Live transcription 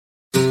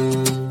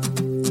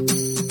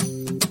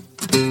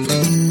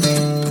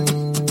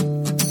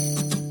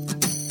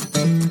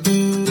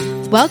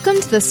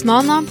Welcome to the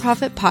Small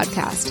Nonprofit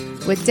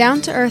Podcast with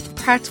down-to-earth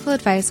practical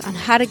advice on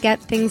how to get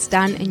things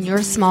done in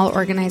your small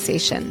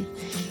organization.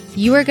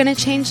 You are going to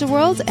change the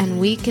world and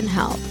we can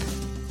help.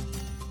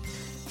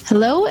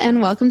 Hello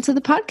and welcome to the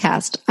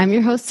podcast. I'm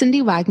your host,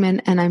 Cindy Wagman,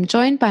 and I'm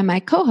joined by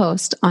my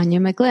co-host, Aine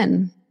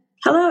McGlynn.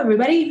 Hello,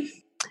 everybody.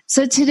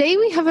 So today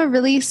we have a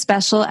really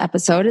special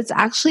episode. It's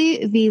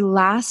actually the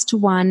last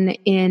one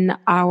in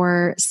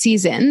our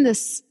season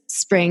this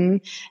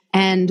spring,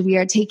 and we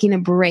are taking a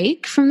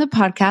break from the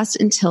podcast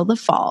until the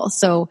fall.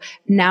 So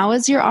now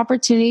is your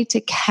opportunity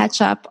to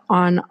catch up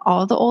on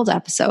all the old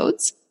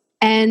episodes.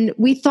 And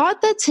we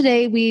thought that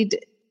today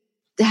we'd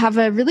have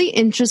a really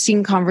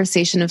interesting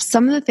conversation of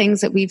some of the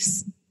things that we've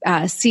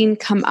seen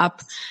come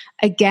up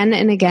again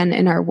and again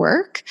in our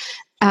work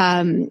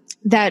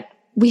that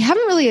we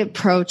haven't really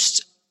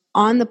approached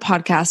on the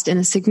podcast in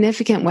a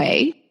significant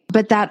way,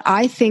 but that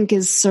I think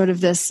is sort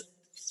of this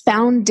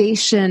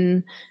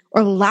foundation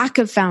or lack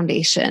of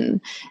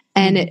foundation.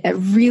 And it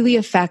really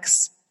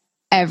affects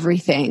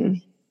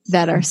everything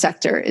that our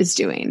sector is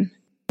doing.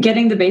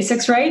 Getting the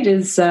basics right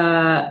is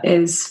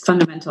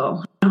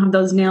fundamental. Have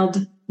those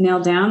nailed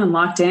down and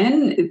locked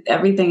in.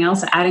 Everything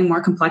else, adding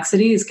more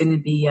complexity is going to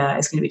be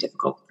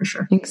difficult for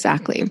sure.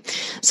 Exactly.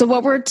 So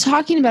what we're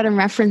talking about and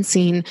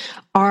referencing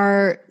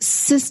are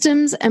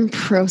systems and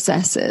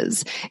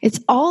processes. It's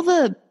all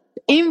the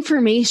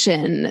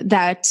information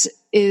that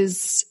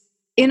is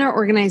in our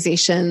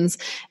organizations,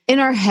 in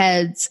our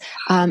heads,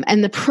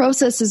 and the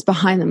processes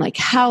behind them, like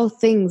how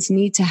things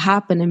need to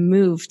happen and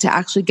move to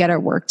actually get our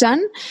work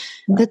done,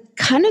 that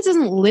kind of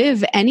doesn't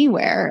live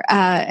anywhere.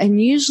 And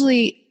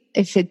usually,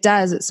 if it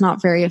does, it's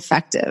not very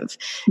effective.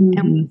 Mm-hmm.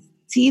 And we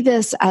see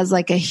this as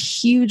like a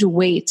huge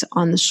weight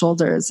on the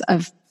shoulders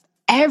of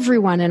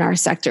everyone in our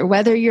sector,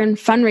 whether you're in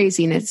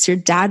fundraising, it's your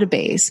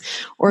database,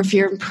 or if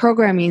you're in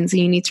programming, so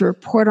you need to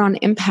report on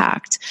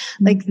impact.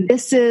 Mm-hmm. Like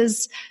this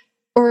is...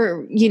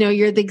 or,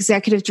 you're the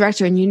executive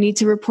director and you need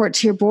to report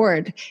to your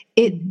board.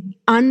 It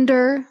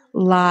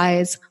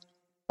underlies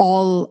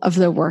all of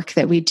the work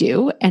that we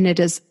do. And it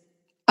is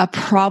a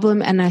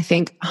problem. And I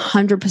think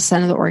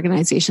 100% of the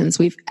organizations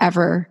we've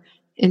ever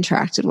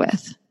interacted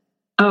with.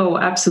 Oh,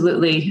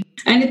 absolutely.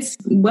 And it's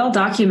well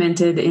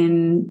documented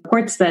in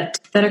reports that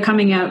are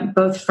coming out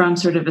both from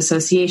sort of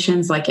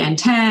associations like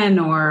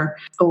N10 or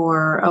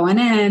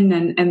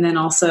ONN, and then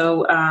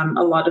also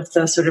a lot of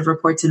the sort of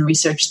reports and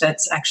research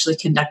that's actually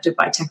conducted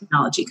by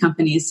technology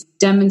companies,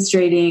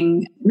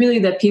 demonstrating really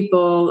that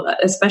people,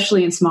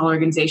 especially in small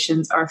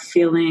organizations, are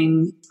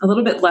feeling a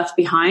little bit left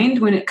behind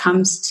when it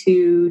comes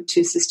to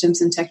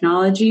systems and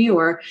technology,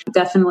 or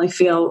definitely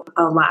feel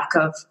a lack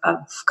of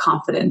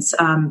confidence.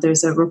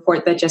 There's a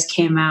report that just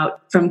came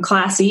out from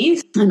Classy,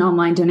 an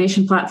online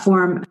donation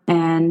platform,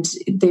 and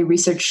they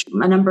researched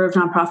a number of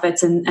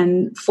nonprofits,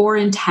 and 4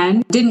 in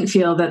 10 didn't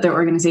feel that their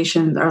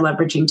organizations are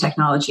leveraging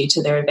technology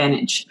to their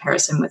advantage in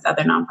comparison with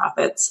other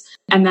nonprofits.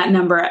 And that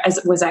number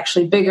was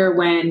actually bigger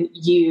when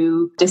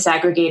you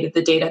disaggregated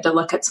the data to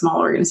look at small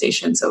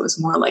organizations. So it was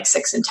more like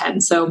 6 in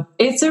 10. So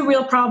it's a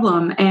real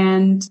problem.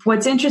 And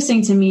what's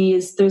interesting to me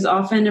is there's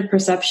often a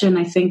perception,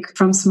 I think,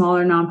 from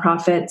smaller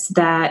nonprofits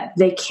that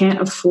they can't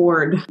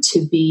afford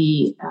to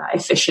be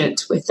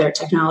efficient with their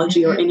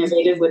technology or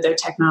innovative with their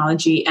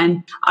technology.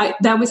 And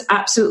that was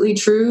absolutely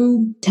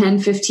true 10,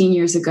 15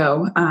 years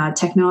ago.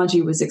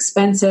 Technology was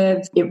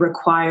expensive. It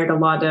required a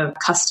lot of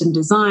custom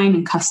design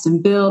and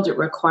custom build. It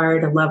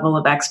required a level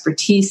of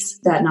expertise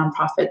that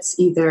nonprofits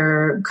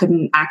either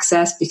couldn't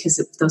access because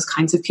those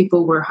kinds of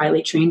people were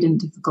highly trained and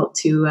difficult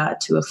to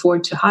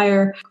afford to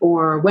hire,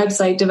 or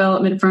website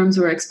development firms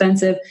were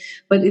expensive.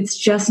 But it's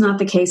just not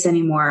the case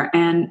anymore.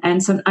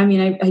 And so,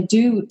 I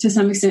do to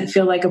some extent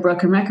feel like a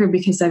broken record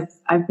because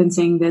I've been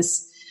saying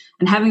this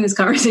and having this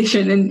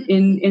conversation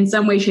in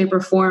some way, shape,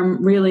 or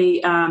form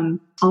really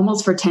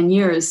almost for 10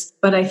 years.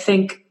 But I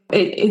think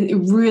it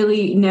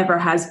really never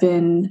has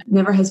been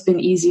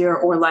easier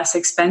or less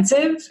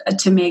expensive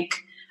to make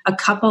a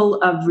couple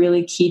of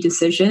really key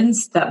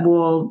decisions that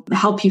will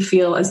help you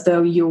feel as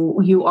though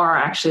you are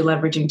actually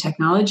leveraging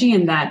technology,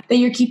 and that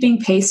you're keeping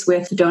pace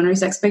with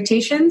donors'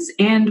 expectations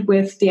and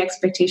with the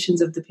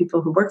expectations of the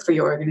people who work for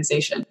your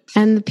organization.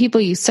 And the people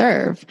you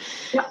serve.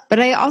 Yeah. But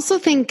I also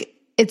think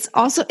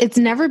it's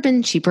never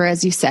been cheaper,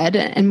 as you said,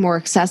 and more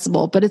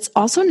accessible, but it's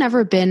also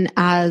never been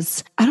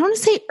as, I don't want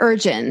to say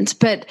urgent,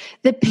 but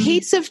the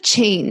pace of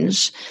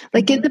change,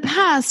 like in the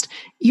past,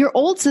 your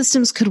old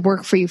systems could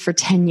work for you for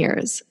 10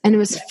 years and it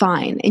was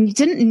fine. And you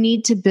didn't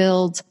need to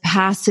build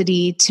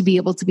capacity to be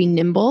able to be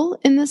nimble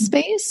in this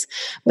space.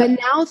 But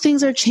now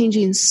things are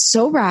changing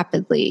so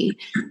rapidly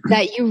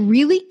that you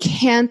really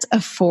can't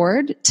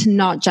afford to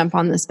not jump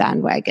on this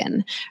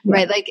bandwagon,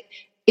 right? Like,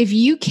 if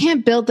you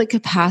can't build the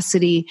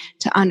capacity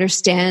to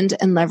understand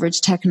and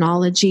leverage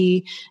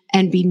technology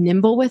and be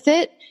nimble with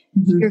it,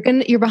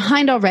 you're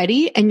behind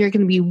already, and you're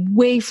going to be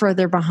way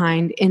further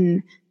behind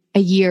in a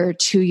year,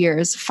 2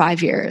 years,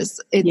 5 years.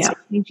 It's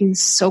changing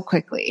so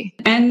quickly.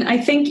 And I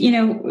think,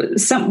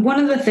 one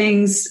of the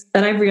things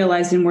that I've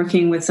realized in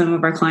working with some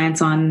of our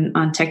clients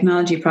on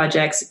technology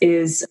projects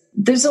is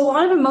there's a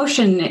lot of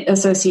emotion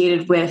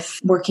associated with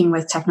working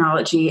with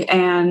technology.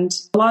 And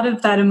a lot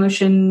of that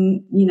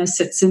emotion,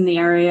 sits in the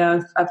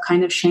area of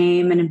kind of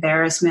shame and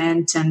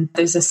embarrassment. And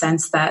there's a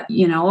sense that,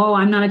 oh,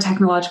 I'm not a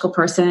technological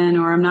person,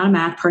 or I'm not a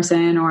math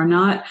person, or I'm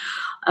not,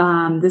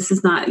 this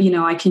is not,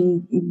 I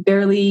can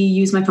barely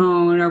use my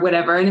phone or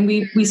whatever. And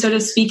we sort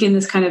of speak in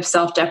this kind of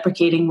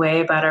self-deprecating way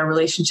about our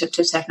relationship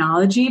to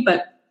technology.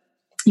 But,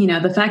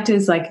 the fact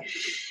is, like,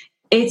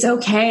 it's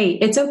okay.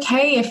 It's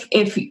okay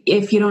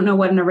if you don't know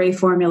what an array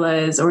formula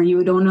is, or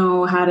you don't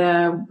know how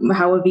a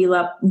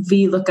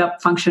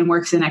VLOOKUP function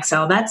works in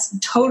Excel. That's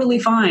totally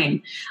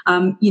fine.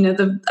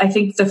 I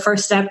think the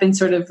first step in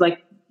sort of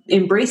like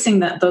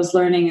embracing those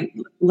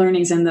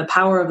learnings and the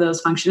power of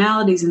those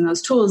functionalities and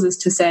those tools is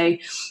to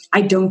say,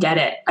 I don't get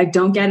it. I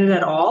don't get it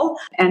at all.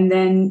 And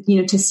then,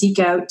 to seek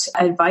out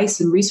advice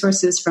and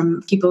resources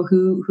from people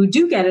who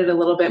do get it a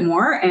little bit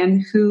more,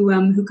 and who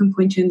can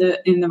point you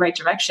in the right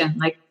direction.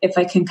 Like, if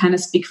I can kind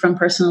of speak from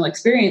personal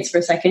experience for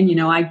a second,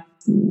 I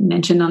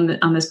mentioned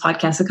on this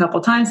podcast a couple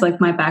of times, like,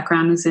 my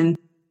background is in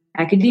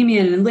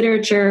academia and in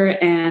literature.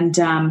 And,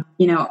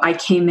 I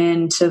came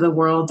into the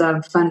world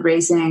of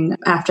fundraising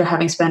after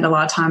having spent a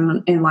lot of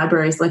time in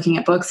libraries looking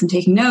at books and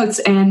taking notes.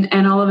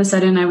 And all of a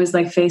sudden I was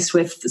like faced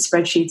with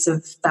spreadsheets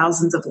of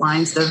thousands of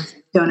lines of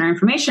donor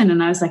information.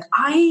 And I was like,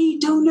 I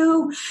don't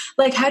know,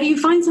 like, how do you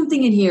find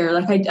something in here?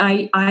 Like,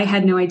 I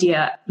had no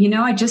idea.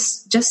 I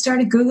just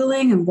started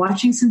Googling and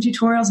watching some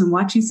tutorials and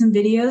watching some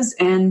videos,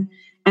 and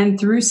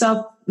through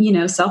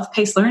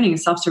self-paced learning and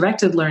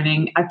self-directed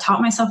learning, I've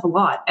taught myself a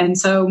lot. And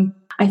so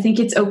I think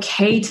it's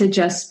okay to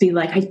just be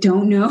like, I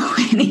don't know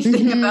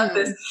anything about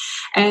this,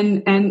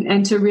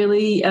 and to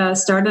really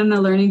start on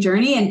a learning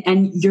journey.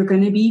 And you're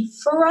going to be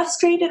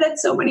frustrated at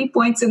so many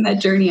points in that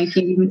journey. I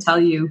can't even tell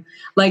you.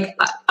 Like,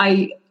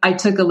 I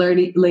took a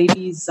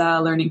ladies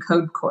learning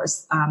code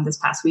course this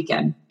past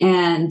weekend,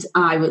 and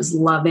I was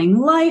loving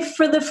life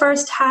for the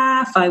first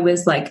half. I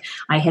was like,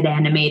 I had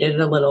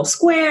animated a little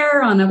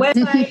square on a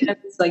website. I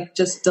was like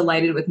just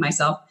delighted with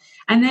myself.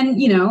 And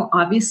then,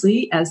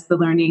 obviously, as the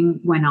learning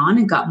went on,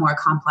 it got more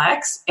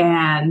complex,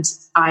 and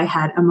I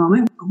had a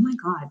moment, oh my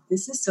God,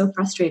 this is so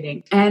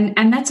frustrating.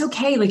 And that's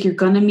okay. Like, you're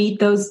going to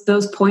meet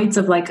those points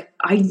of like,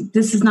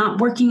 this is not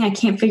working. I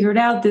can't figure it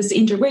out. This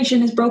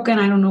integration is broken.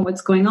 I don't know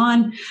what's going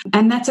on.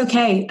 And that's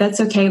okay. That's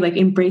okay. Like,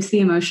 embrace the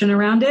emotion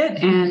around it.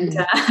 And,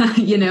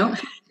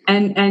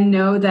 and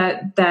know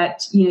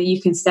that, you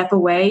can step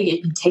away,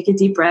 you can take a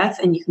deep breath,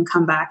 and you can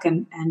come back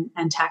and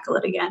tackle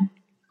it again.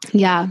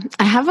 Yeah.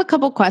 I have a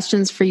couple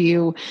questions for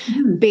you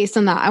based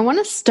on that. I want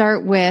to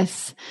start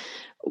with,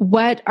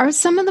 what are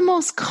some of the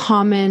most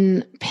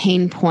common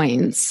pain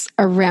points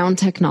around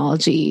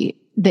technology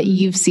that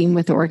you've seen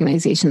with the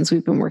organizations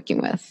we've been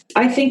working with?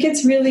 I think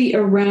it's really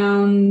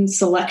around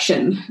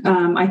selection.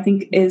 I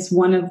think is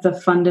one of the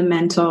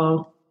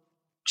fundamental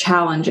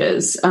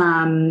challenges,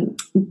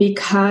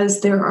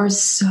 because there are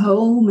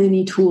so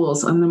many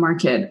tools on the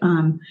market.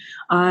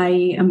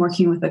 I am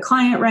working with a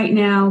client right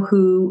now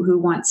who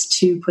wants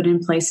to put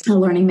in place a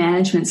learning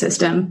management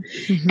system.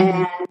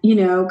 And,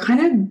 kind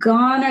of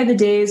gone are the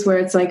days where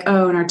it's like,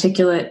 oh, an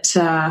articulate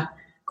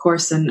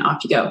course and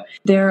off you go.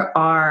 There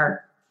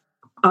are,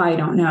 I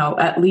don't know,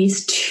 at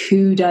least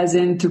 2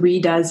 dozen, 3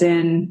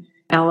 dozen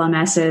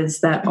LMSs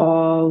that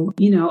all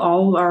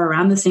are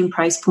around the same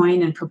price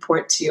point and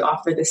purport to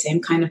offer the same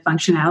kind of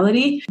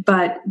functionality.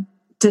 But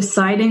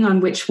deciding on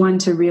which one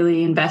to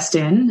really invest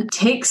in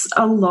takes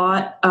a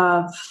lot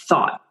of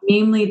thought.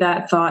 Namely,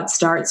 that thought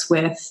starts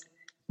with,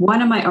 what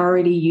am I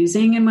already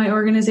using in my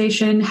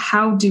organization?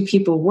 How do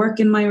people work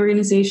in my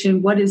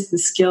organization? What is the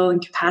skill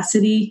and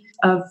capacity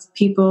of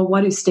people?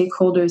 What do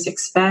stakeholders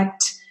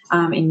expect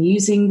in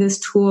using this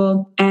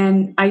tool?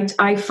 And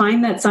I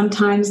find that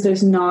sometimes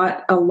there's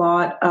not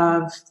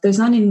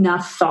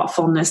enough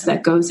thoughtfulness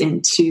that goes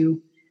into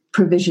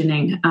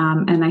provisioning.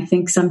 And I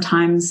think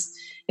sometimes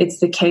it's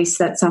the case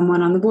that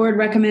someone on the board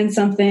recommends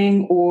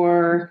something,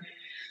 or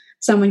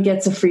someone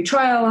gets a free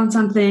trial on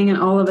something, and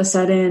all of a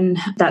sudden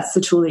that's the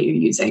tool that you're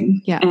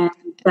using. Yeah. And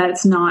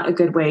that's not a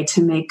good way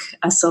to make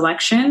a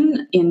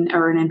selection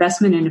or an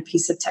investment in a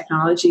piece of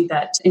technology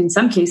that in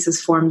some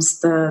cases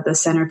forms the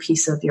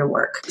centerpiece of your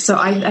work. So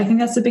I think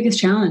that's the biggest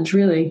challenge,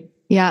 really.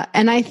 Yeah.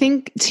 And I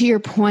think, to your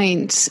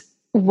point,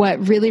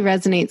 what really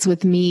resonates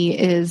with me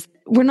is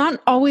we're not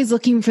always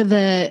looking for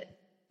the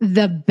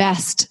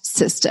best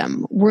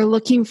system. We're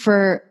looking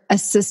for a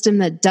system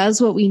that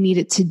does what we need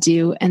it to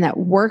do, and that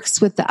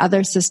works with the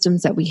other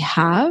systems that we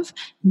have,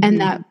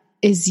 and that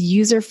is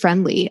user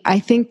friendly. I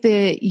think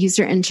the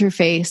user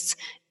interface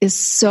is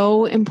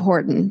so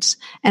important.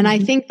 And I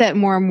think that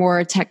more and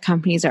more tech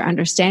companies are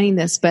understanding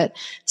this, but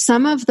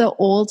some of the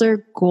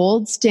older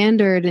gold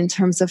standard in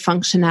terms of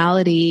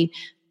functionality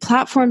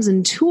platforms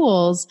and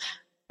tools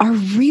are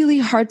really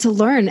hard to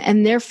learn,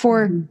 and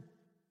therefore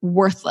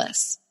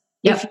worthless.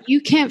 Yep. If you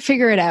can't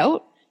figure it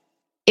out,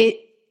 it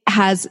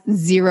has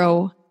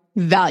zero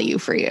value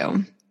for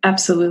you.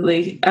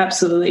 Absolutely.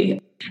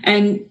 Absolutely.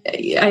 And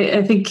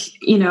I think,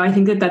 I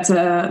think that's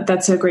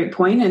a great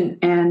point.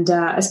 And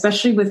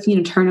especially with,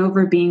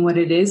 turnover being what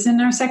it is in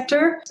our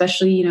sector,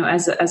 especially,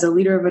 as a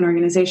leader of an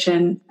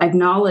organization,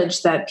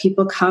 acknowledge that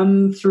people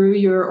come through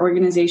your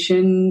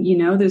organization,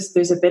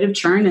 there's a bit of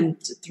churn, and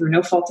through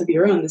no fault of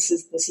your own. This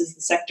is the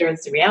sector,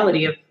 it's the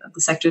reality of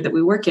the sector that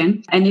we work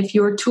in. And if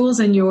your tools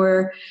and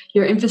your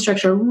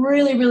infrastructure are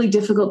really, really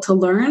difficult to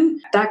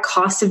learn, that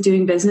cost of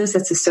doing business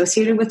that's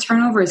associated with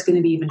turnover is going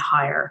to be even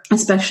higher,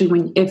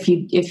 especially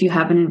if you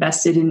haven't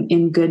invested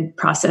in good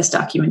process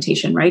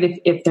documentation, right?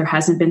 If there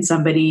hasn't been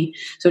somebody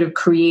sort of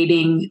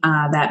creating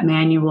that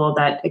manual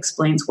that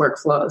explains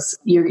workflows,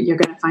 you're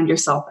going to find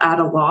yourself at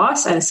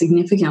a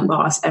significant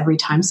loss every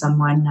time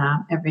someone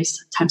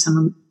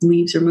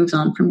leaves or moves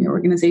on from your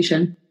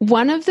organization.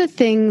 One of the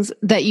things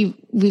that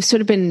we've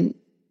sort of been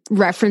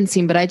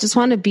referencing, but I just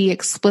want to be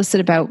explicit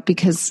about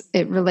because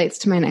it relates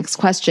to my next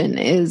question,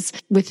 is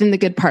within the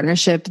Good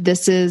Partnership,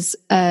 this is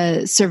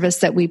a service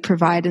that we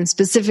provide and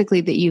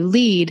specifically that you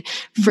lead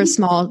for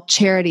small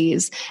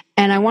charities.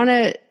 And I want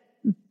to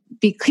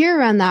be clear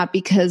around that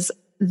because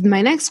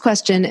my next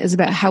question is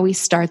about how we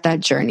start that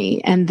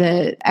journey and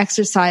the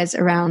exercise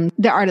around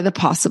the art of the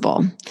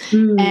possible.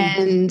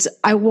 And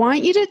I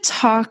want you to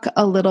talk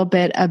a little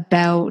bit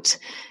about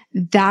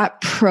that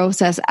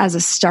process as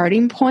a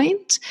starting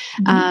point,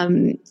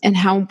 and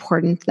how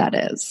important that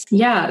is.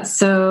 Yeah.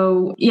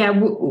 So,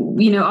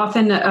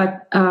 often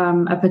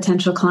a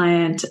potential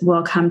client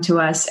will come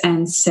to us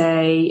and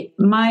say,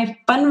 my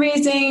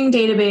fundraising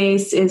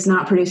database is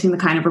not producing the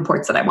kind of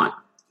reports that I want.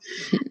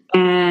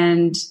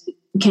 And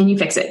can you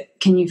fix it?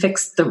 Can you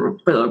fix the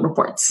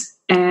reports?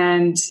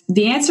 And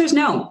the answer is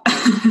no.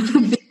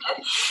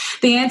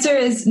 The answer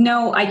is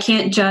no, I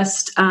can't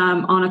just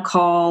on a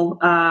call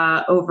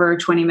over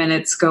 20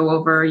 minutes go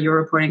over your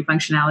reporting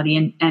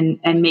functionality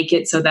and make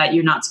it so that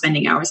you're not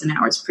spending hours and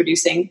hours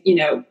producing,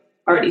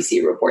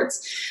 RDC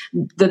reports.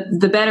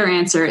 The better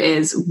answer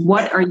is,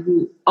 what are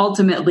you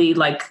ultimately,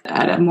 like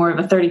at a more of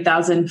a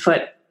 30,000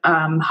 foot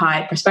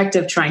high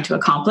perspective, trying to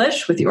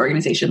accomplish with the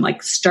organization?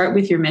 Like, start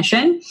with your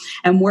mission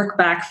and work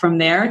back from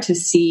there to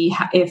see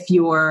if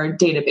your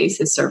database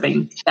is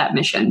serving that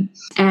mission.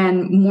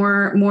 And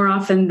more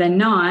often than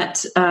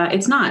not,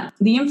 it's not.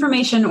 The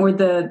information or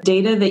the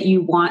data that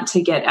you want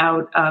to get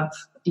out of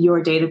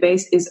your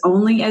database is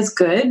only as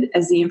good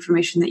as the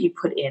information that you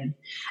put in.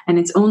 And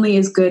it's only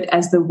as good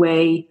as the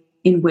way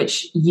in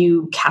which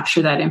you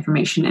capture that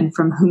information and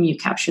from whom you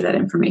capture that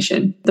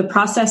information. The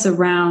process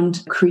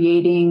around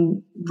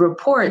creating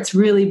reports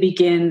really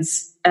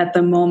begins at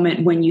the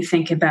moment when you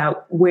think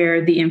about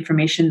where the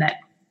information that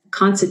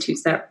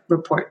constitutes that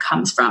report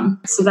comes from.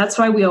 So that's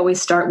why we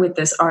always start with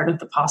this Art of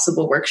the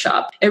Possible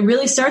workshop. It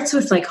really starts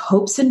with like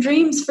hopes and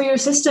dreams for your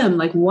system.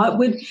 Like, what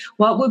would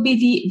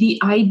be the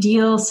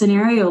ideal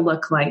scenario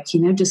look like?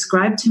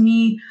 Describe to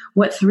me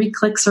what 3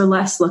 clicks or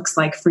less looks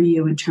like for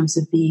you in terms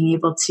of being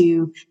able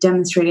to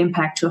demonstrate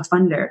impact to a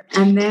funder.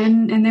 And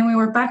then we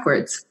work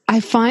backwards.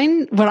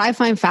 What I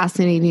find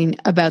fascinating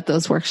about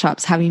those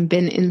workshops, having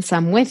been in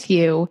some with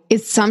you,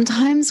 is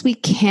sometimes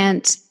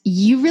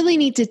you really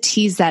need to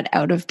tease that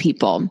out of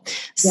people.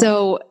 Yeah.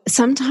 So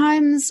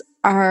sometimes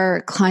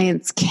our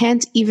clients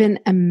can't even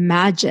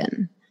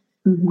imagine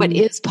what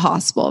is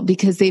possible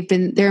because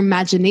their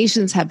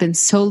imaginations have been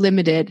so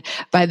limited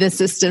by the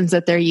systems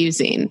that they're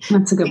using.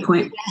 That's a good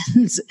point.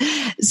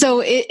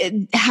 So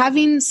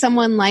having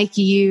someone like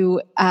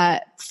you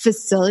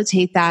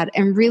facilitate that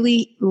and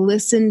really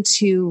listen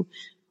to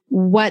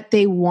what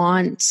they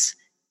want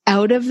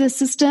out of the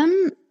system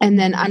and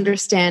then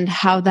understand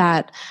how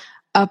that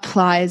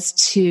applies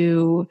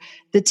to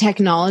the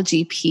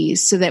technology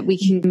piece so that we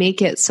can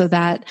make it so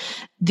that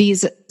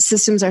these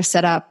systems are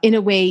set up in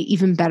a way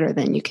even better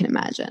than you can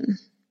imagine.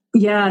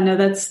 Yeah, no,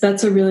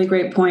 that's a really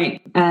great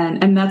point.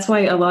 And that's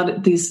why a lot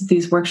of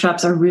these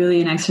workshops are really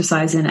an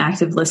exercise in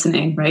active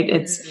listening, right?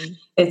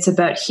 It's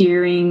about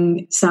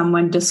hearing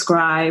someone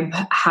describe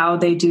how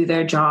they do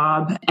their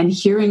job and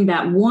hearing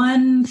that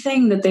one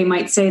thing that they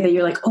might say that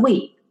you're like, oh,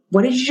 wait,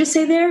 what did you just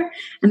say there?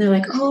 And they're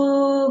like,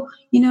 oh,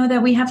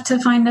 that we have to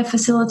find a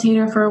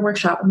facilitator for a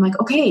workshop. I'm like,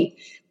 okay,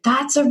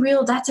 that's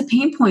a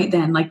pain point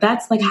then. Like,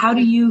 that's like, how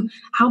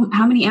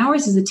many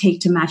hours does it take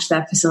to match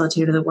that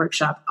facilitator to the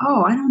workshop?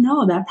 Oh, I don't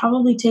know. That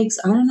probably takes,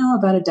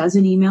 about a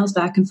dozen emails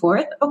back and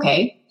forth.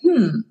 Okay.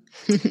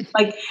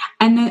 Like,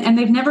 and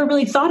they've never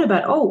really thought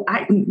about,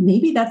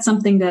 maybe that's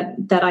something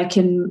that I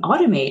can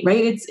automate,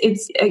 right?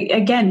 It's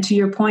again, to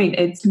your point,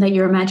 it's that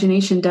your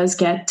imagination does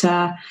kind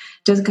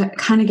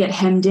of get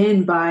hemmed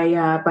in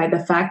by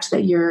the fact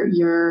that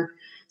you're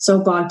so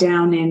bogged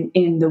down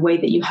in the way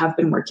that you have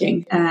been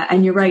working.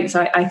 And you're right.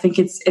 So I think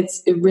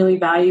it's really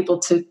valuable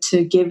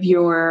to give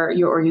your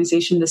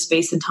organization the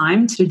space and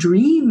time to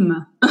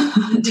dream,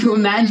 to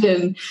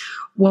imagine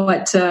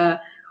what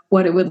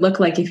it would look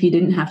like if you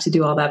didn't have to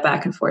do all that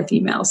back and forth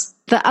emails.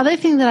 The other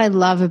thing that I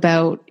love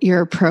about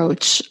your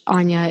approach,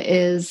 Aine,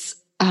 is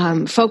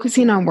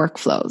focusing on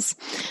workflows.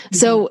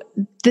 So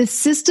the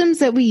systems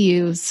that we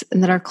use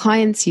and that our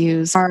clients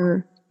use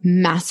are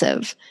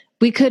massive.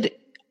 We could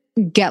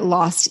get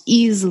lost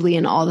easily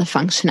in all the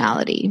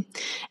functionality.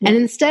 And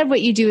instead,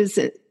 what you do is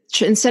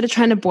instead of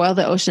trying to boil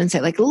the ocean and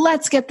say, like,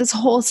 let's get this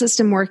whole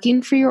system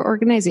working for your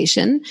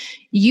organization,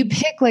 you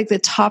pick like the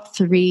top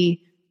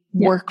 3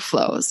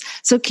 workflows.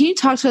 So can you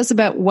talk to us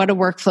about what a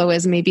workflow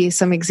is, maybe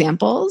some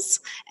examples,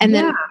 and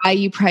then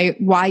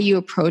why you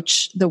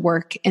approach the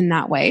work in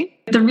that way?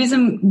 The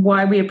reason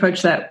why we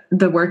approach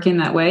the work in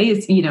that way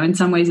is, in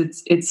some ways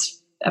it's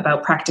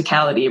about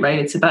practicality, right?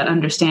 It's about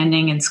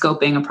understanding and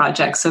scoping a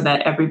project so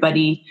that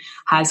everybody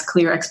has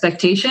clear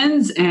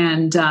expectations,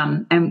 and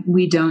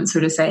we don't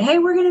sort of say, hey,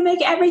 we're going to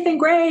make everything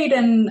great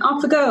and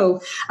off we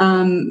go,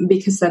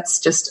 because that's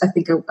just, I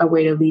think, a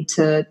way to lead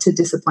to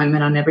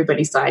disappointment on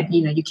everybody's side.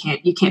 You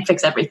can't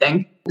fix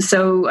everything.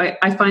 So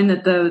I find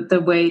that the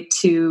way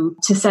to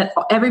set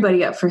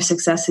everybody up for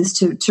success is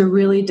to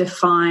really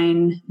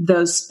define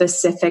those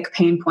specific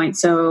pain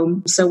points.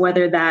 So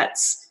whether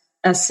that's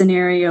a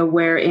scenario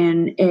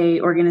wherein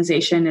a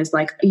organization is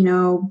like,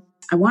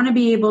 I want to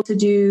be able to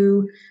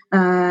do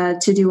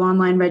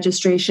online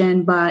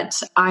registration,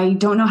 but I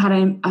don't know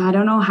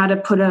how to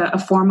put a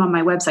form on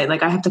my website.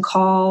 Like I have to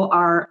call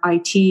our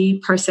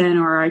IT person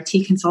or our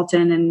IT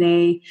consultant, and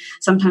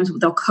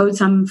they'll code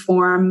some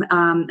form,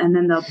 and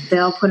then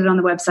they'll put it on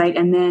the website,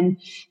 and then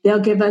they'll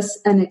give us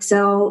an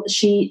Excel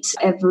sheet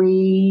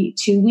every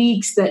 2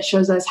 weeks that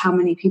shows us how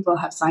many people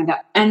have signed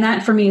up. And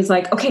that for me is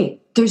like,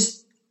 okay,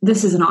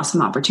 this is an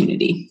awesome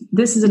opportunity.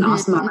 This is an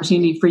awesome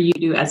opportunity for you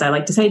to, as I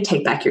like to say,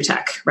 take back your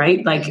tech,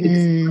 right? Like,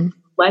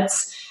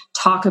 let's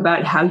talk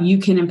about how you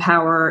can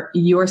empower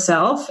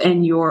yourself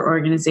and your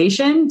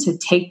organization to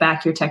take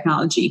back your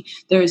technology.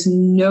 There is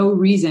no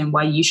reason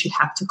why you should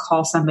have to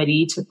call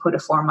somebody to put a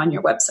form on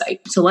your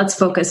website. So let's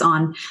focus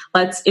on,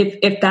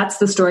 if that's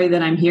the story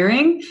that I'm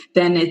hearing,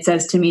 then it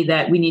says to me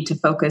that we need to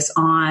focus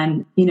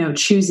on,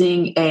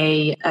 choosing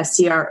a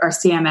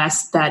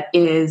CMS that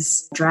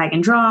is drag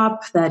and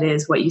drop, that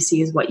is what you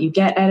see is what you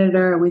get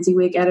editor, a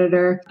WYSIWYG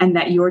editor, and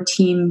that your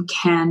team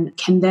can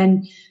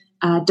then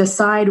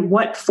decide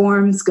what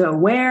forms go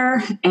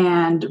where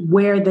and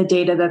where the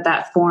data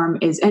that form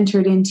is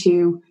entered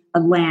into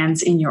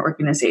lands in your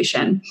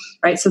organization,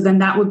 right? So then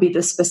that would be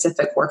the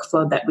specific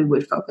workflow that we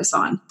would focus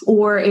on.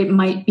 Or it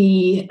might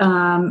be,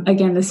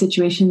 again, the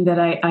situation that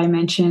I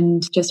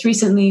mentioned just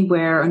recently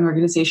where an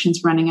organization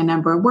is running a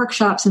number of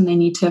workshops and they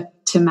need to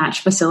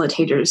match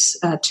facilitators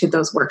to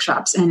those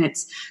workshops. And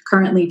it's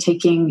currently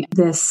taking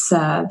this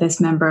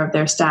member of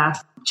their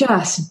staff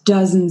just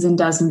dozens and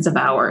dozens of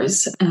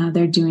hours.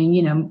 They're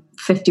doing,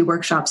 50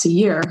 workshops a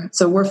year.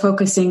 So we're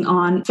focusing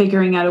on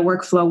figuring out a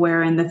workflow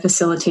wherein the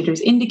facilitators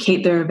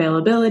indicate their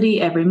availability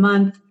every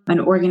month.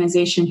 An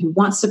organization who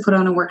wants to put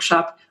on a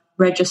workshop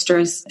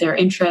registers their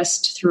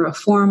interest through a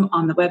form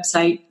on the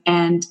website.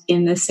 And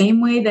in the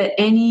same way that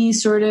any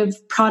sort of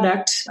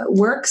product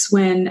works,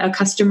 when a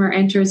customer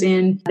enters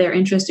in their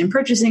interest in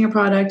purchasing a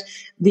product,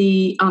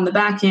 on the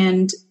back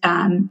end,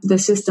 the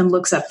system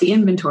looks up the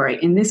inventory.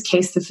 In this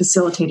case, the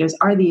facilitators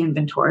are the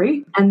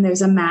inventory, and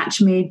there's a match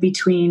made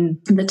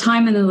between the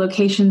time and the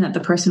location that the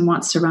person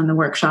wants to run the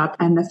workshop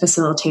and the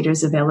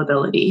facilitator's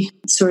availability.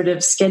 Sort of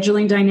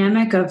scheduling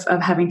dynamic of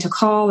having to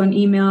call and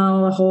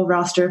email a whole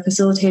roster of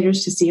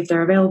facilitators to see if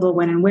they're available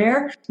when and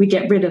where. We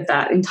get rid of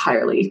that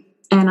entirely.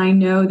 And I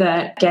know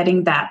that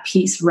getting that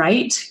piece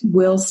right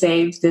will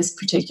save this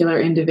particular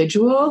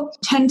individual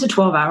 10 to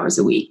 12 hours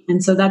a week.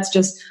 And so that's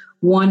just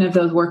one of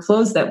those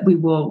workflows that we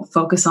will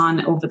focus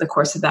on over the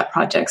course of that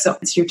project. So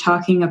you're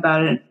talking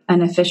about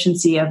an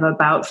efficiency of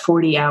about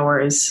 40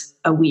 hours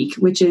a week,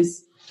 which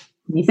is,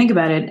 when you think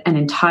about it, an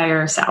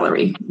entire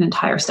salary, an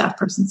entire staff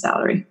person's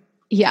salary.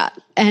 Yeah.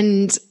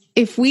 And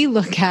if we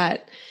look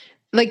at,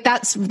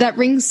 that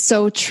rings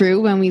so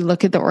true when we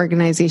look at the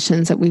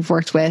organizations that we've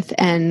worked with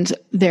and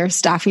their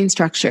staffing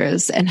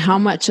structures and how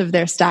much of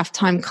their staff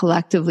time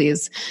collectively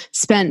is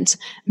spent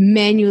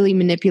manually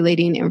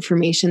manipulating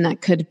information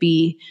that could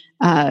be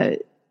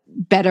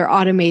better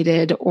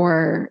automated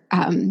or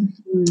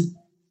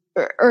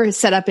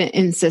set up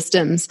in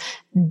systems.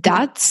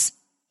 That's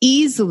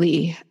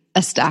easily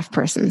a staff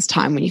person's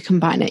time when you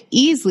combine it,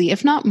 easily,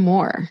 if not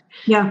more.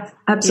 Yeah,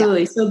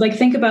 absolutely. Yeah. So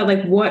think about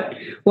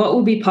what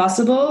would be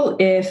possible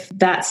if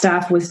that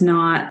staff was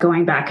not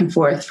going back and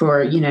forth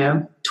for,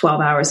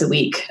 12 hours a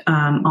week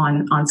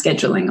on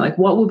scheduling.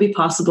 What would be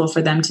possible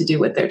for them to do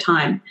with their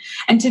time?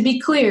 And to be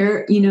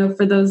clear,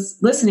 for those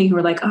listening who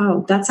are like,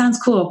 oh, that sounds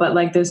cool,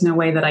 but there's no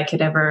way that I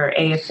could ever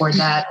afford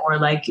that or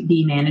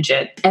B, manage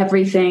it.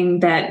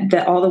 Everything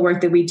that all the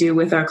work that we do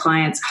with our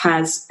clients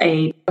has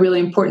a really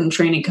important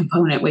training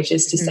component, which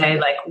is to say,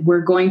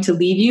 we're going to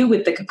leave you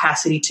with the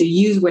capacity to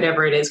use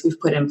whatever it is we've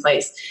put in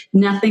place.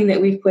 Nothing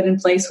that we've put in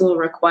place will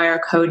require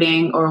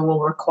coding or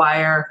will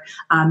require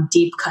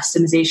deep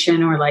customization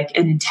or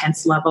an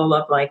intense level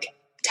of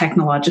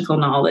technological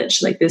knowledge.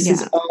 This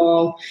is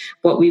all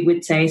what we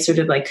would say sort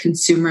of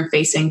consumer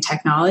facing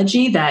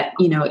technology that,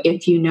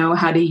 if you know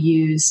how to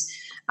use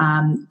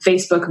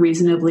Facebook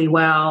reasonably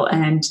well.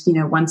 And,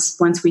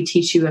 once we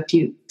teach you a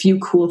few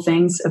cool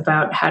things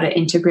about how to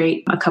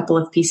integrate a couple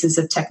of pieces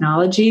of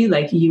technology,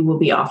 like you will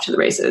be off to the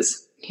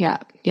races. Yeah.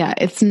 Yeah.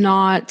 It's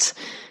not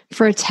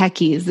for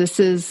techies. This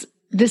is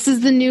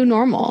the new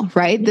normal,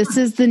 right? Yeah.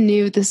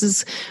 This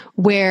is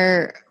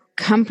where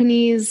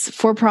companies,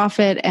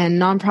 for-profit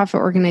and nonprofit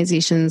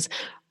organizations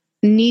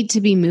need to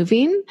be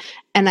moving.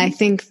 And I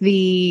think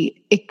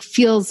it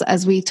feels,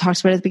 as we talked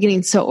about at the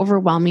beginning, so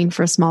overwhelming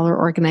for smaller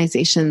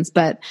organizations,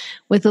 but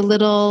with a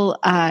little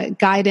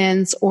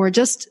guidance or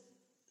just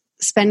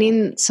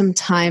spending some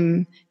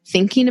time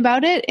thinking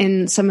about it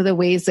in some of the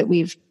ways that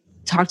we've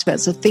talked about.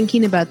 So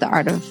thinking about the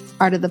art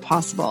of the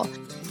possible.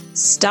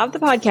 Stop the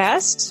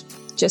podcast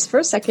just for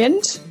a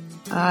second.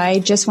 I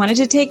just wanted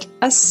to take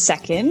a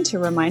second to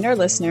remind our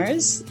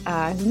listeners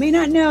who may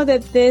not know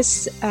that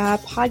this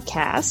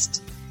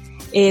podcast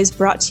is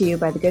brought to you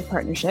by the Good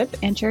Partnership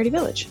and Charity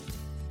Village.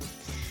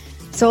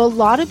 So a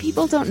lot of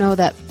people don't know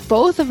that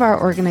both of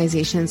our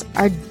organizations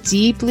are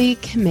deeply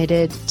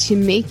committed to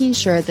making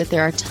sure that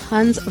there are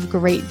tons of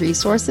great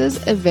resources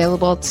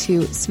available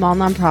to small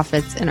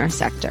nonprofits in our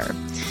sector.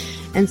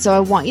 And so I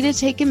want you to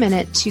take a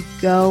minute to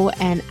go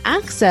and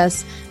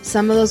access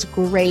some of those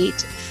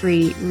great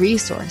free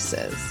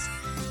resources.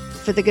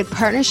 For the Good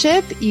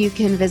Partnership, you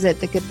can visit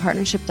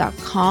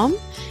thegoodpartnership.com,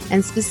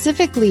 and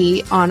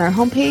specifically on our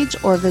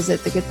homepage or visit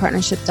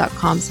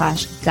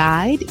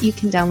thegoodpartnership.com/guide, you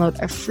can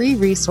download a free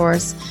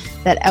resource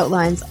that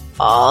outlines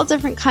all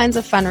different kinds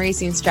of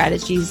fundraising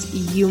strategies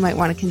you might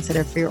want to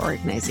consider for your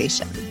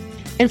organization.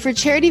 And for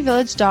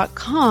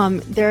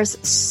charityvillage.com, there's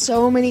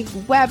so many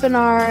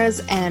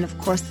webinars and, of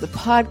course, the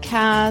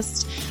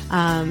podcast,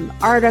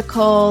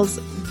 articles.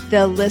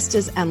 The list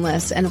is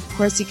endless. And, of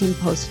course, you can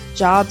post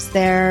jobs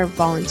there.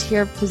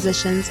 Volunteer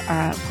positions.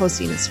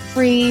 Posting is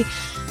free.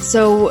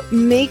 So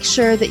make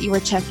sure that you are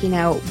checking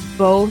out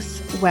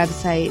both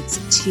websites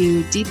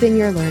to deepen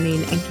your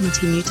learning and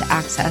continue to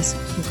access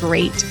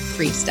great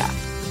free stuff.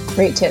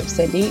 Great tips,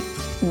 Cindy.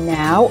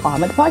 Now on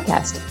with the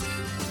podcast.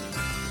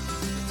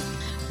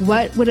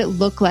 What would it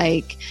look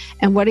like,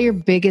 and what are your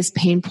biggest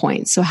pain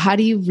points? So how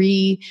do you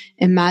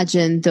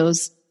reimagine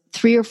those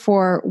 3 or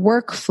 4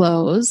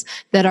 workflows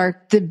that are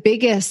the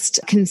biggest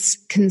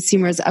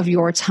consumers of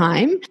your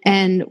time?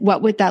 And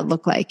what would that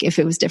look like if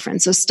it was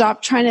different? So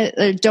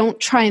don't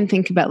try and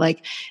think about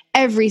like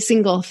every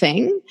single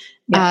thing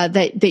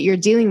that you're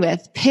dealing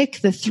with.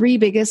 Pick the 3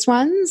 biggest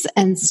ones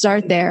and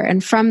start there.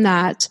 And from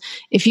that,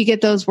 if you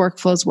get those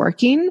workflows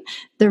working,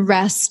 the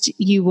rest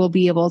you will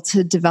be able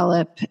to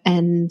develop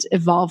and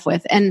evolve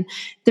with. And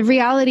the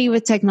reality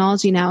with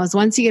technology now is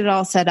once you get it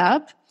all set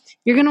up,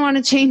 you're going to want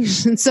to change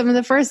some of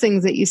the first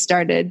things that you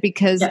started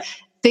because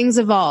things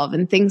evolve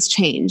and things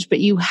change,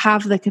 but you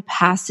have the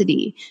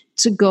capacity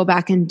to go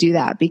back and do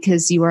that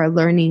because you are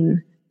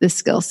learning the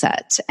skill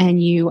set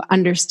and you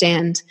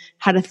understand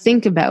how to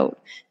think about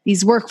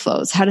these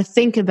workflows, how to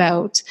think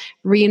about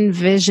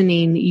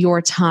re-envisioning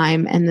your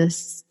time and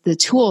the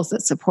tools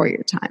that support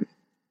your time.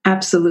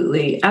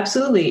 Absolutely.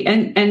 Absolutely.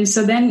 And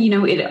so then,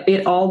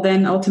 it all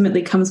then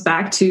ultimately comes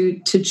back to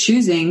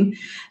choosing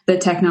the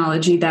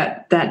technology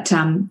that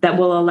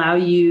will allow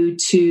you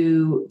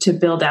to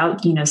build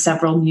out,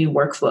 several new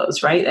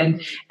workflows, right?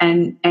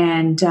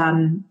 And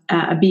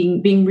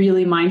being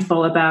really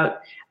mindful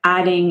about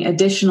adding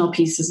additional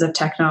pieces of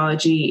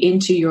technology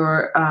into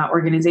your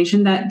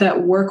organization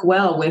that work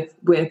well with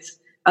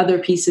other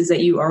pieces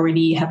that you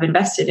already have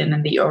invested in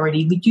and that you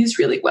already use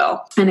really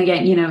well. And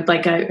again,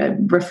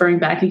 referring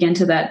back again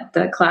to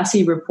the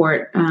Classy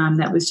report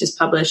that was just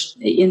published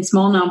in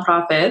small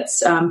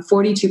nonprofits,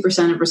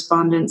 42% of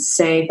respondents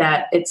say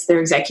that it's their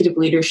executive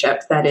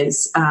leadership that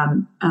is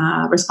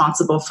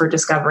responsible for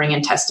discovering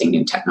and testing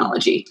new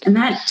technology. And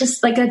that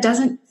just that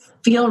doesn't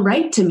feel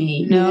right to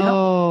me.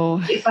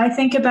 No. If I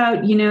think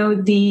about,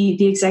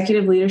 the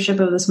executive leadership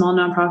of the small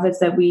nonprofits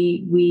that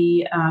we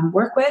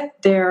work with,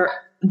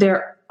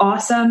 they're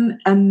awesome,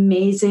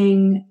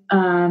 amazing,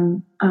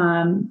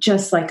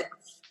 just like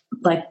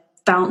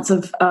founts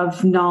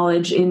of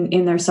knowledge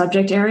in their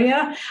subject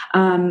area.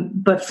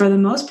 But for the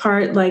most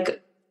part,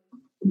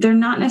 they're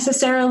not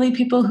necessarily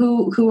people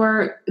who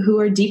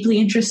are deeply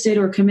interested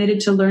or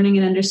committed to learning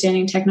and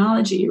understanding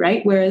technology,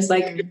 right? Whereas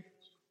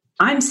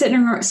I'm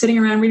sitting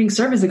around reading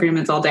service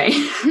agreements all day.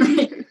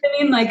 Right?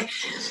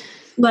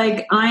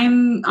 I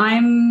mean,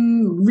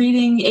 I'm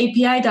reading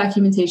API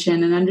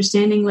documentation and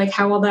understanding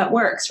how all that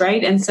works,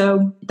 right? And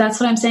so that's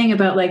what I'm saying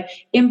about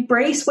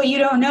embrace what you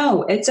don't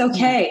know. It's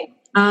okay.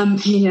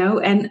 And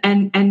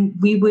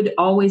we would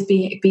always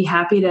be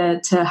happy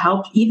to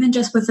help, even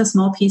just with a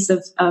small piece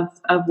of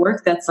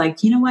work that's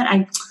what,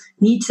 I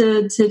need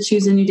to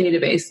choose a new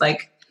database.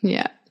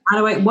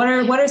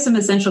 What are some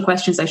essential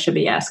questions I should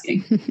be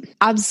asking?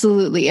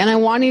 Absolutely. And I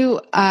want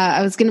to,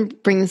 I was going to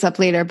bring this up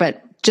later,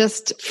 but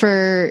just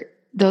for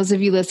those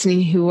of you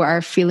listening who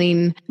are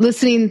thinking,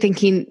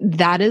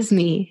 that is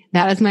me,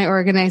 that is my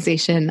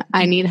organization,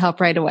 I need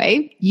help right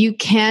away.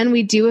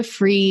 We do a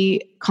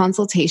free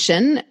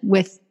consultation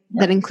with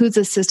that includes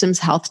a systems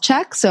health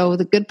check. So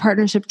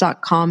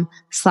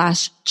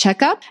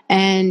thegoodpartnership.com/checkup,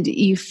 and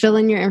you fill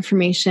in your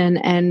information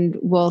and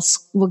we'll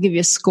give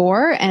you a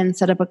score and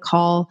set up a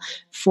call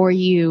for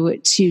you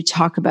to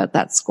talk about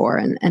that score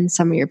and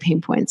some of your pain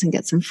points and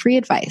get some free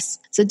advice.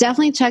 So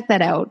definitely check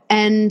that out.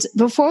 And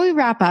before we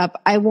wrap up,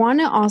 I want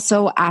to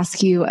also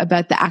ask you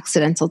about the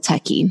accidental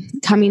techie,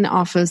 coming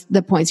off of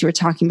the points you were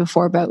talking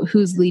before about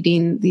who's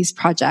leading these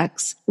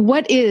projects.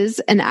 What is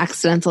an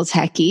accidental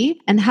techie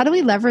and how do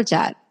we leverage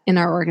that in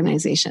our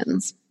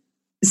organizations?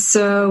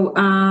 So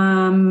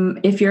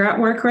if you're at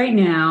work right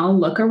now,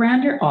 look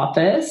around your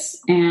office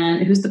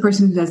and who's the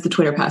person who has the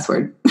Twitter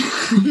password?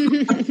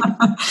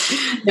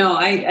 No,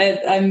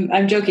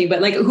 I'm joking,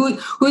 but like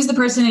who's the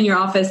person in your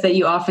office that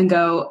you often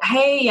go,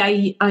 hey,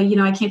 I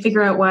can't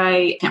figure out why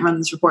I can't run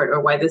this report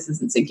or why this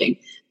isn't syncing.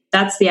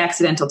 That's the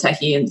accidental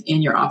techie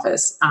in your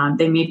office.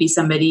 They may be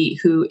somebody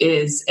who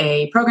is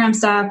a program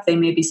staff. They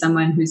may be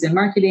someone who's in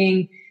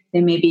marketing.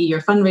 They may be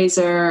your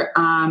fundraiser.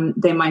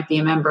 They might be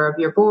a member of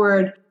your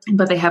board,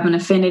 but they have an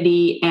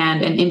affinity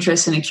and an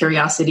interest and a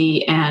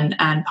curiosity and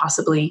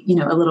possibly,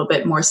 a little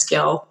bit more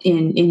skill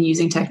in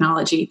using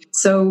technology.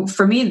 So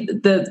for me,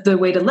 the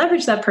way to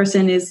leverage that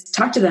person is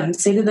talk to them,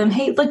 say to them,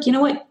 hey, look, you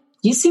know what?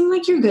 You seem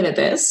like you're good at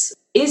this.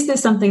 Is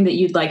this something that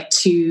you'd like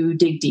to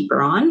dig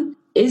deeper on?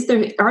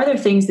 Are there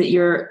things that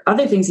you're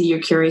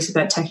curious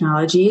about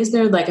technology? Is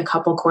there like a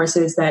couple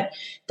courses that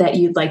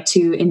you'd like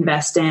to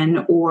invest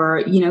in?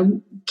 Or,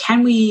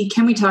 can we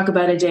talk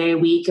about a day a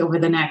week over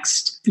the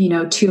next,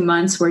 2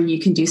 months where you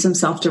can do some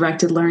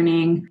self-directed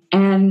learning?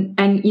 And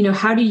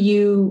how do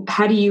you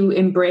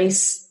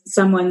embrace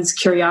someone's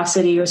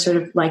curiosity or sort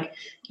of like,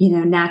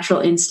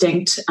 natural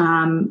instinct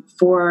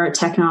for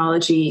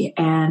technology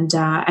and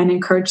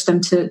encourage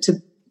them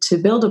to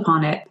build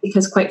upon it?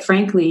 Because quite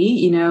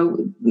frankly,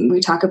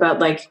 we talk about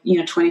like,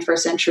 21st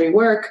century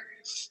work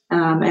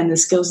and the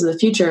skills of the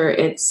future.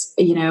 It's,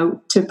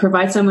 to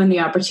provide someone the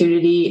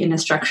opportunity in a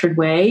structured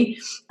way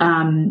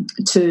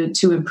to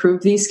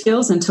improve these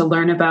skills and to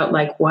learn about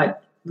like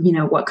what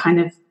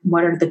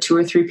are the 2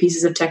 or 3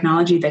 pieces of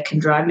technology that can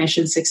drive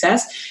mission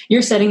success.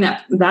 You're setting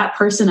that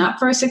person up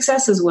for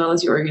success as well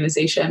as your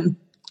organization.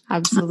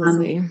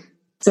 Absolutely.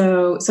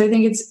 So I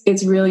think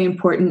it's really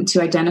important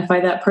to identify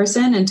that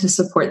person and to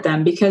support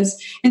them,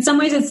 because in some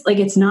ways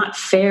it's not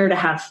fair to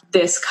have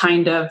this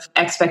kind of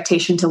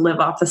expectation to live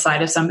off the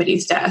side of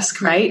somebody's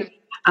desk, right?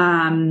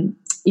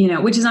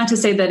 Which is not to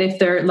say that if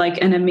they're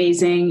like an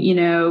amazing,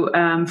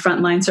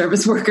 frontline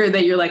service worker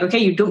that you're like, okay,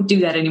 you don't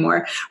do that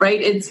anymore, right?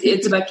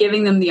 It's about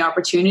giving them the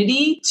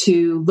opportunity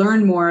to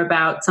learn more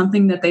about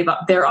something that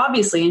they're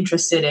obviously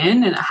interested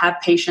in and have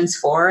patience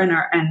for and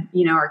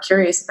are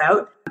curious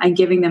about, and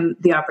giving them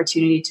the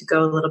opportunity to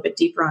go a little bit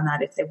deeper on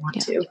that if they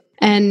want to.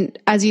 And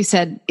as you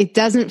said, it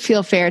doesn't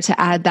feel fair to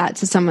add that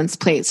to someone's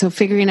plate. So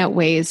figuring out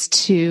ways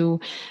to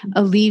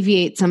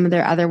alleviate some of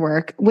their other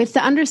work with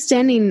the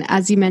understanding,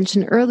 as you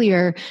mentioned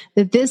earlier,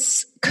 that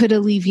this could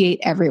alleviate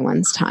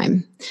everyone's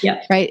time.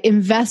 Yeah. Right?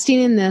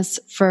 Investing in this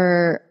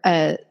for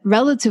a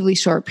relatively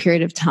short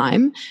period of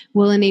time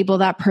will enable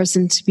that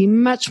person to be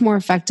much more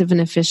effective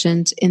and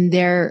efficient in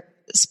their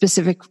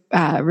specific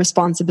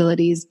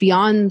responsibilities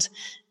beyond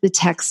the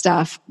tech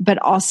stuff, but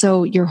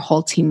also your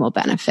whole team will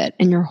benefit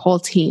and your whole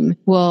team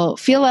will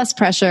feel less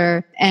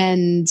pressure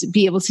and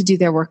be able to do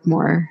their work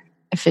more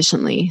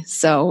efficiently.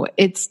 So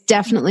it's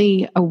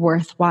definitely a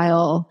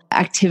worthwhile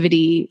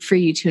activity for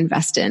you to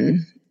invest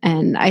in.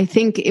 And I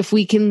think if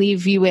we can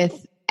leave you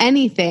with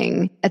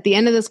anything at the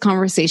end of this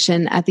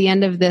conversation, at the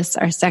end of this,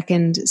 our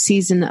second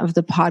season of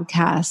the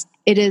podcast,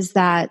 it is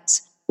that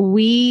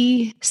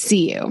we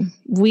see you.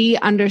 We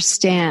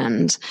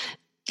understand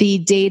the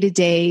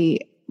day-to-day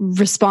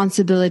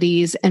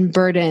responsibilities and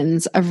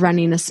burdens of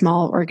running a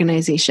small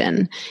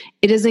organization.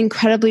 It is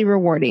incredibly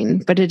rewarding,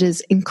 but it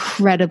is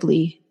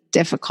incredibly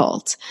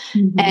difficult.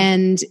 Mm-hmm.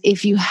 And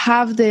if you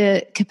have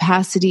the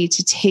capacity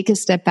to take a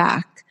step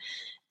back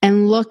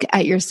and look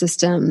at your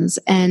systems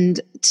and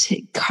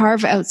to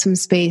carve out some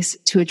space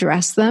to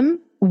address them,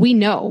 we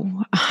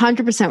know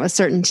 100% with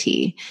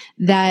certainty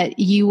that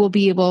you will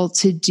be able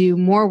to do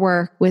more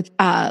work with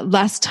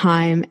less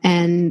time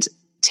and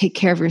take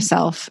care of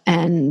yourself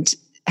and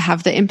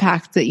have the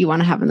impact that you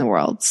want to have in the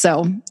world.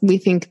 So we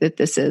think that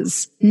this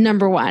is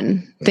number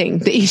one thing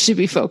that you should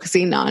be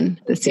focusing on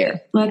this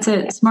year. That's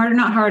it. Smarter,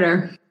 not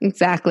harder.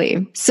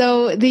 Exactly.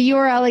 So the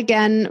URL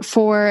again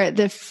for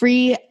the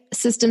free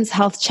systems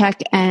health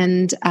check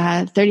and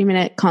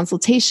 30-minute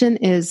consultation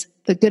is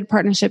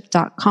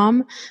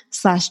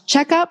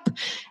thegoodpartnership.com/checkup.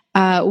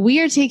 We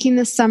are taking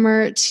this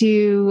summer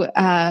to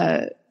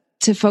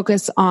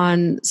focus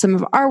on some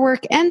of our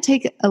work and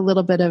take a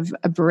little bit of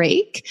a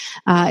break.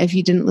 If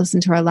you didn't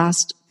listen to our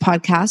last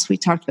podcast, we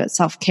talked about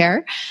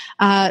self-care.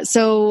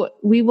 So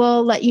we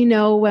will let you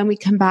know when we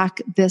come back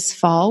this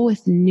fall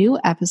with new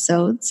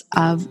episodes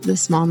of the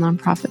Small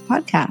Nonprofit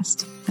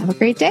Podcast. Have a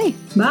great day.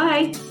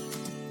 Bye.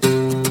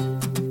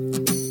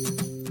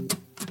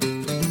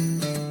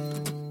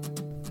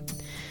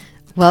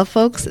 Well,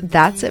 folks,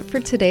 that's it for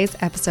today's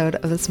episode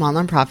of The Small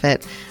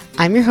Nonprofit.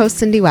 I'm your host,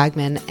 Cindy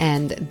Wagman,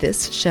 and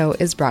this show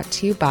is brought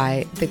to you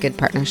by The Good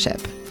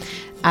Partnership.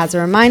 As a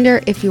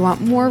reminder, if you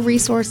want more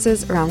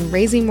resources around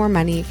raising more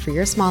money for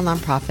your small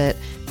nonprofit,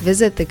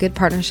 visit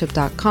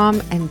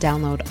thegoodpartnership.com and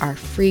download our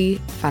free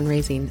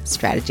fundraising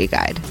strategy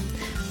guide.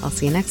 I'll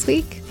see you next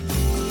week.